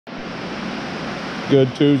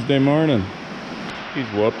Good Tuesday morning. He's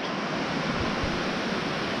whooped.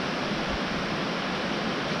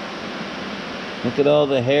 Look at all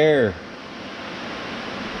the hair.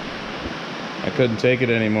 I couldn't take it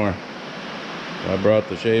anymore. So I brought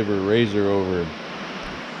the shaver razor over and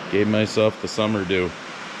gave myself the summer dew.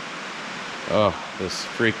 Oh, this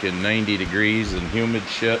freaking 90 degrees and humid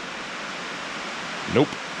shit. Nope.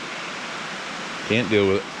 Can't deal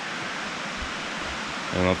with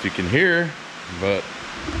it. I don't know if you can hear, but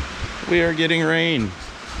we are getting rain.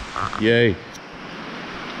 Yay.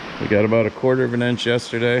 We got about 1/4 of an inch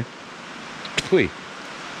yesterday. I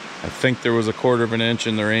think there was 1/4 of an inch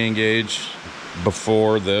in the rain gauge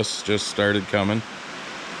before this just started coming.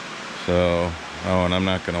 So, oh, and I'm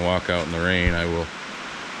not going to walk out in the rain. I will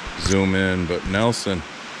zoom in. But Nelson,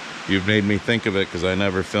 you've made me think of it because I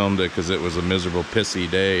never filmed it because it was a miserable, pissy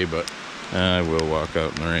day. But I will walk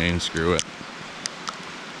out in the rain. Screw it.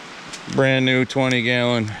 Brand new 20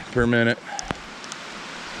 gallon per minute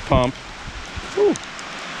pump. Woo,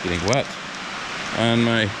 getting wet on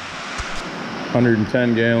my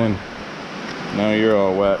 110 gallon. Now you're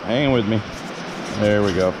all wet. Hang with me. There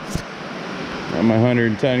we go. On my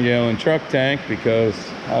 110 gallon truck tank because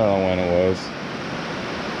I don't know when it was.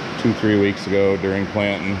 2-3 weeks ago during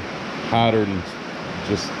planting. Hotter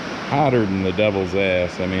than the devil's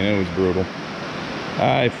ass. I mean, it was brutal.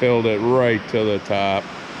 I filled it right to the top.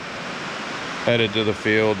 Headed to the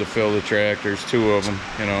field to fill the tractors, 2 of them,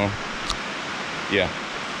 you know. Yeah.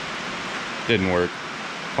 Didn't work.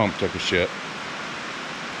 Pump took a shit.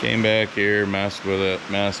 Came back here, messed with it,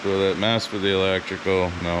 messed with the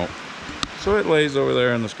electrical. No. So it lays over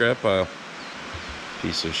there in the scrap pile.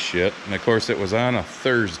 Piece of shit. And of course it was on a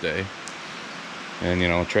Thursday. And you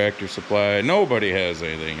know, Tractor Supply, nobody has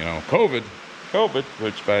anything, you know. COVID,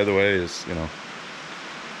 which by the way is, you know,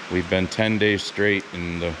 we've been 10 days straight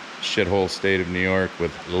in the shithole state of New York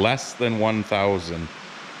with less than 1,000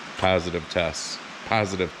 positive tests.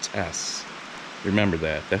 Positive tests. Remember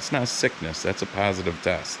that. That's not sickness. That's a positive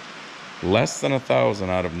test. Less than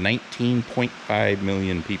 1,000 out of 19.5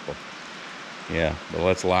 million people. Yeah, but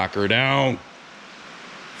let's lock her down.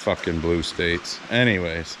 Fucking blue states.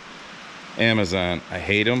 Anyways, Amazon. I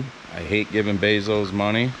hate them. I hate giving Bezos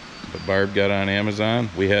money. But Barb got on Amazon.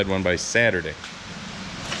 We had one by Saturday.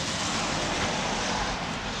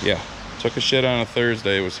 Yeah, took a shit on a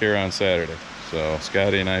Thursday. It was here on Saturday. So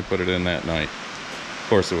Scotty and I put it in that night. Of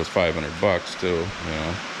course, it was $500 too. You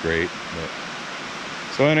know, great. But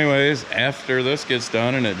so, anyways, after this gets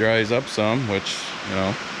done and it dries up some, which, you know,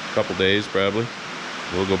 a couple days probably,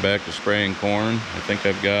 we'll go back to spraying corn. I think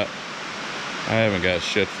I haven't got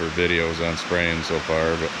shit for videos on spraying so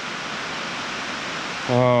far, but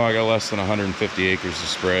oh, I got less than 150 acres to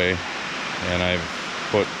spray, and I've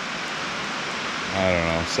put, I don't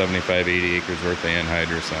know, 75, 80 acres worth of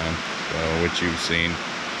anhydrous on, so, which you've seen.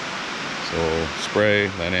 So spray,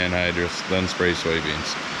 then anhydrous, then spray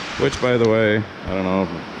soybeans. Which, by the way, I don't know if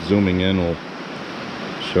zooming in will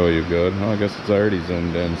show you good. Oh, I guess it's already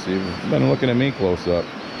zoomed in. See, you've been looking at me close up.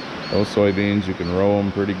 Those soybeans, you can row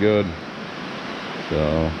them pretty good.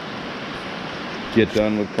 So get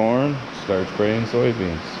done with corn, start spraying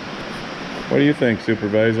soybeans. What do you think,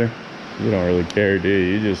 Supervisor? You don't really care, do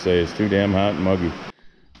you? You just say it's too damn hot and muggy.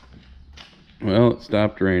 Well, it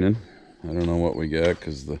stopped raining. I don't know what we got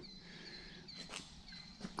because the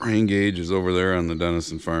rain gauge is over there on the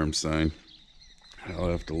Denison Farm sign. I'll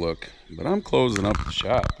have to look. But I'm closing up the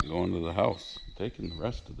shop and going to the house. I'm taking the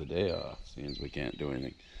rest of the day off, seeing as we can't do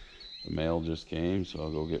anything. The mail just came, so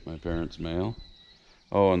I'll go get my parents' mail.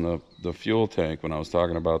 Oh, and the fuel tank, when I was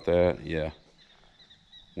talking about that, yeah.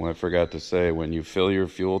 Well, I forgot to say, when you fill your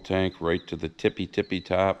fuel tank right to the tippy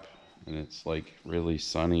top, and it's like really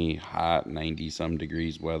sunny, hot, 90-some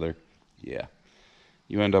degrees weather, yeah,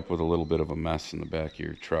 you end up with a little bit of a mess in the back of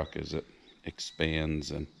your truck as it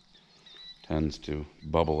expands and tends to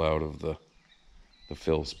bubble out of the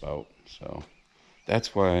fill spout. So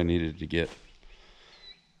that's why I needed to get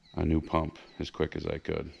a new pump as quick as I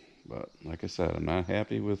could. But like I said, I'm not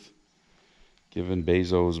happy with giving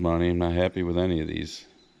Bezos money. I'm not happy with any of these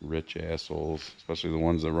rich assholes, especially the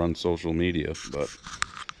ones that run social media, but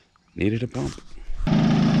needed a pump.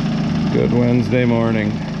 Good Wednesday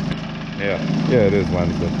morning. Yeah, it is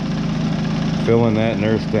Wednesday. Filling that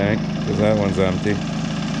nurse tank because that one's empty.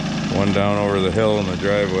 One down over the hill in the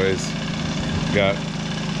driveways. Got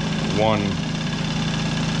one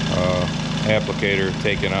applicator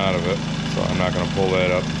taken out of it, so I'm not going to pull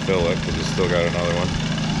that up and fill it because it's still got another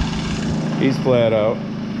one. He's flat out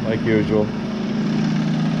like usual.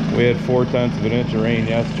 We had 0.4 of an inch of rain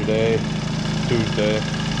yesterday, Tuesday.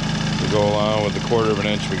 to go along with the 1/4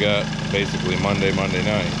 inch we got basically Monday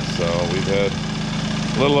night. So we've had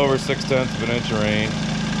a little over 6/10 of an inch of rain.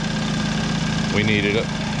 We needed it.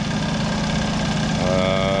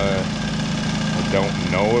 I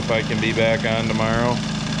don't know if I can be back on tomorrow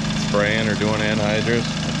spraying or doing anhydrous.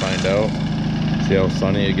 I'll find out. See how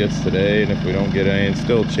sunny it gets today, and if we don't get any, it's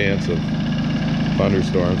still a chance of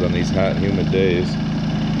thunderstorms on these hot and humid days.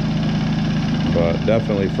 But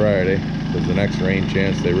definitely Friday, because the next rain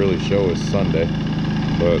chance they really show is Sunday.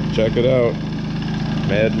 But check it out.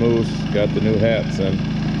 Mad Moose got the new hats in.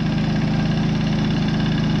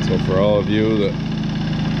 So for all of you that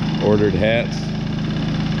ordered hats,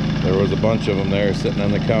 there was a bunch of them there sitting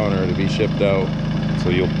on the counter to be shipped out. So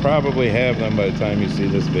you'll probably have them by the time you see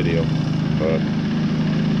this video. But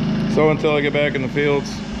so until I get back in the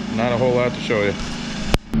fields, not a whole lot to show you.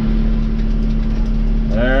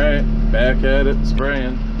 All right, back at it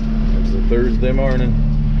spraying. It's a Thursday morning.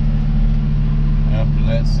 After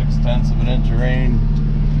that 6/10 of an inch of rain,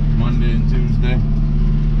 Monday and Tuesday.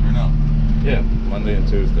 Or no, yeah, Monday and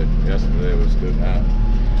Tuesday. Yesterday was good hot.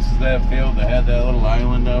 This is that field that had that little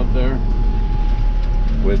island out there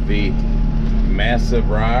with the massive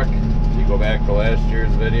rock. If you go back to last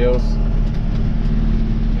year's videos,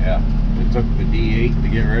 yeah, we took the D8 to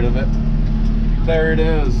get rid of it. There it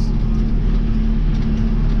is.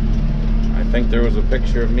 I think there was a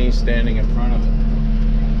picture of me standing in front of it.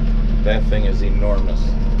 That thing is enormous.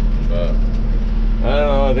 But I don't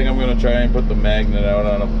know, I think I'm gonna try and put the magnet out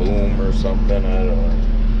on a boom or something. I don't know.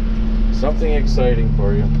 Something exciting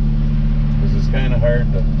for you. Because it's kind of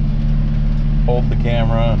hard to hold the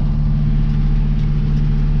camera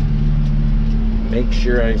and make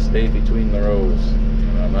sure I stay between the rows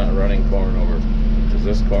and I'm not running corn over. Because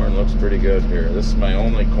this corn looks pretty good here. This is my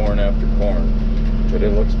only corn after corn, but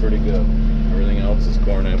it looks pretty good. Everything else is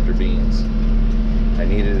corn after beans. I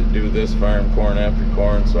needed to do this farm corn after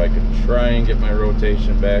corn so I could try and get my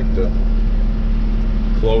rotation back to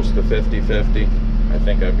close to 50-50. I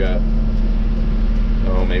think I've got,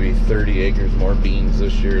 oh, maybe 30 acres more beans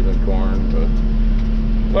this year than corn, but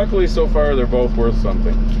luckily so far they're both worth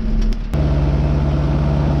something.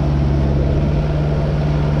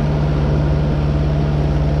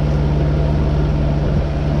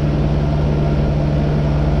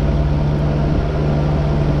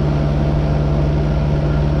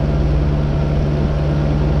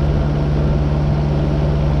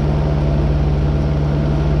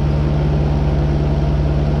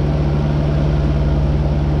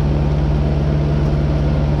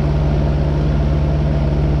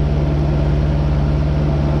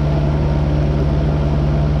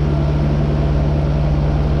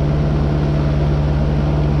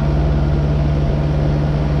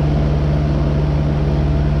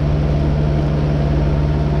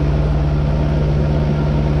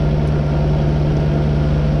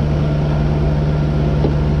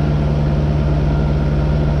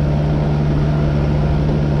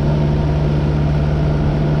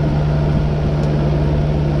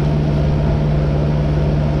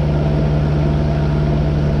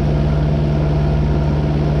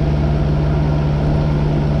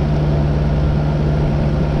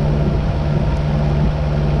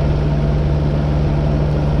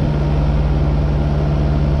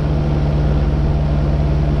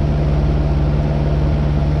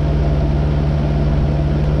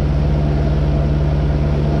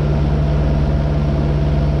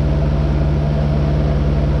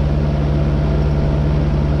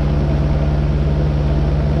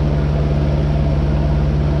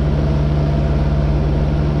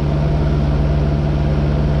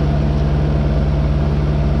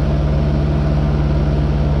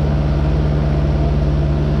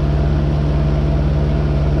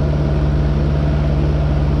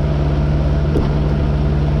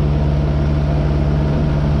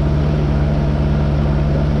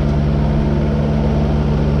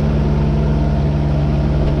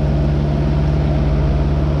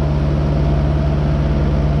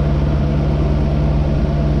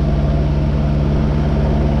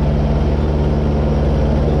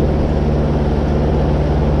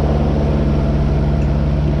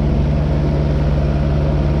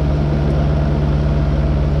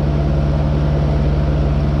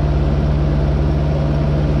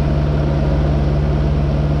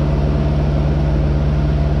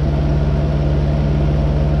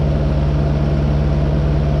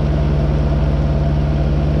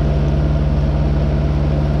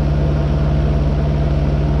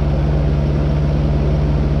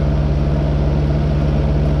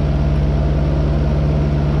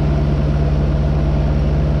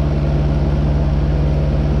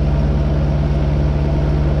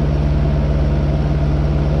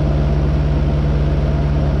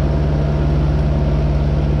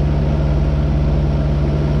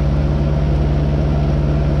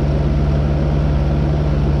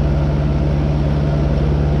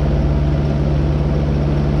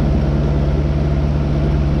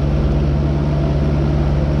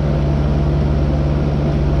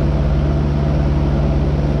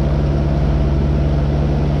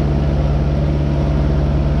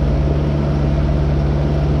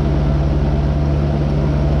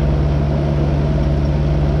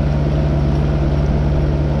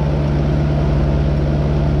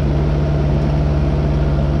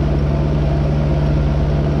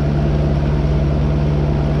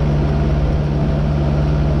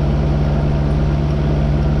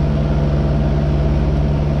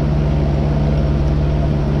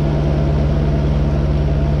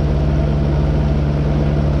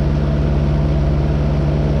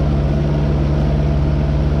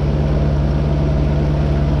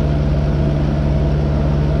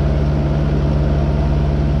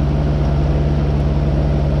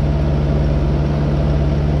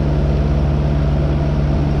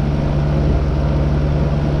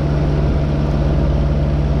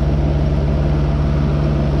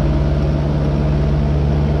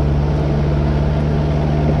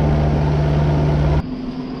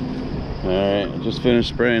 Just finished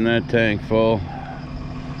spraying that tank full.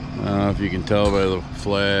 I don't know if you can tell by the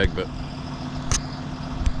flag, but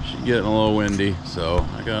she's getting a little windy, so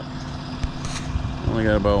only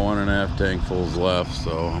got about 1.5 tankfuls left,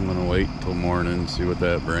 so I'm gonna wait until morning and see what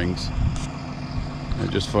that brings. I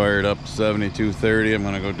just fired up 7230. I'm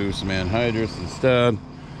gonna go do some anhydrous instead.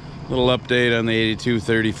 Little update on the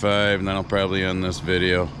 8235, and then I'll probably end this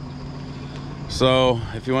video. So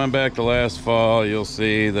if you went back to last fall, you'll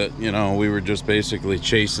see that, you know, we were just basically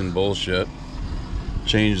chasing bullshit.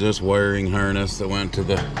 Changed this wiring harness that went to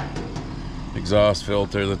the exhaust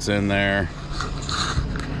filter that's in there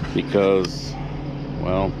because,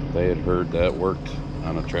 well, they had heard that worked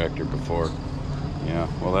on a tractor before. Yeah,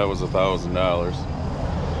 well, that was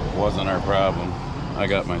 $1,000. Wasn't our problem. I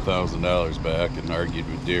got my $1,000 back and argued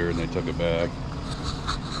with Deere, and they took it back.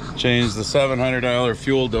 Changed the $700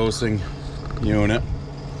 fuel dosing unit,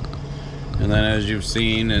 and then, as you've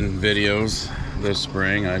seen in videos this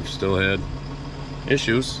spring, I've still had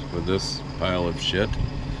issues with this pile of shit.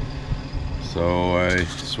 So I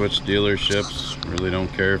switched dealerships. Really don't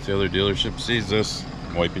care if the other dealership sees this.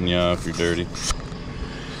 I'm wiping you off, you're dirty.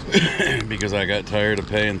 Because I got tired of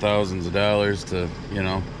paying thousands of dollars to, you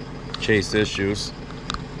know, chase issues.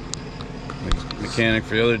 The mechanic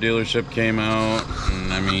for the other dealership came out,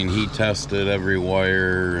 and I mean, he tested every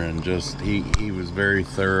wire, and just he was very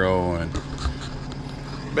thorough. And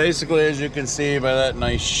basically, as you can see by that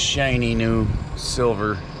nice shiny new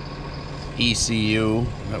silver ECU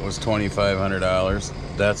that was $2,500,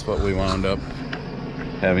 that's what we wound up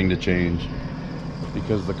having to change,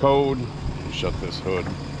 because the code, shut this hood,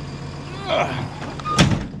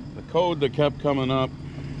 the code that kept coming up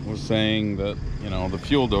was saying that, you know, the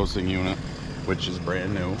fuel dosing unit, which is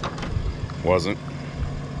brand new, wasn't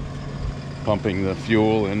pumping the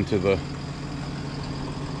fuel into the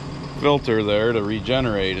filter there to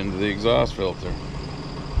regenerate into the exhaust filter.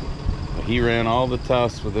 He ran all the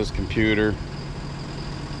tests with his computer,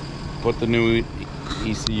 put the new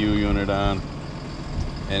ECU unit on,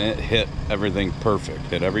 and it hit everything perfect.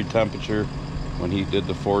 Hit every temperature when he did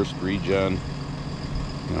the forced regen.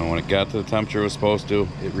 You know, when it got to the temperature it was supposed to,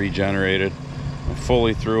 it regenerated. Went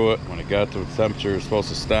fully through it. When it got to the temperature it was supposed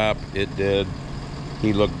to stop, it did.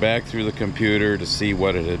 He looked back through the computer to see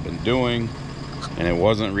what it had been doing, and it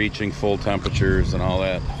wasn't reaching full temperatures and all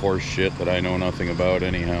that horse shit that I know nothing about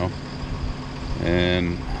anyhow.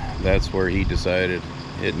 And that's where he decided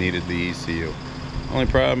it needed the ECU. Only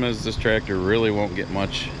problem is this tractor really won't get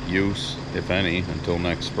much use, if any, until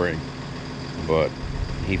next spring. But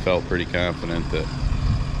he felt pretty confident that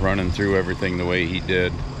running through everything the way he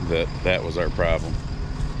did, that was our problem.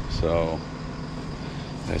 So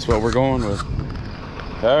that's what we're going with.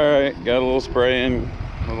 All right, got a little spraying,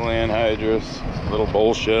 a little anhydrous, a little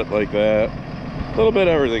bullshit like that. A little bit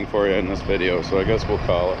of everything for you in this video, so I guess we'll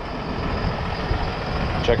call it.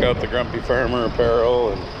 Check out the Grumpy Farmer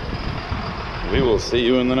apparel, and we will see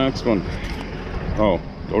you in the next one. Oh,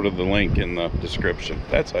 go to the link in the description.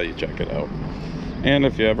 That's how you check it out. And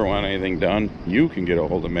if you ever want anything done, you can get a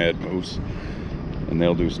hold of Mad Moose, and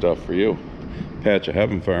they'll do stuff for you. Patch of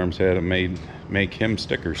Heaven Farms had him make him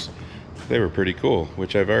stickers. They were pretty cool,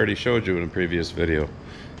 which I've already showed you in a previous video.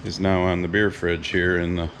 Is now on the beer fridge here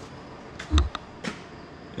in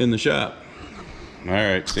the shop. All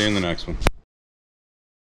right, see you in the next one.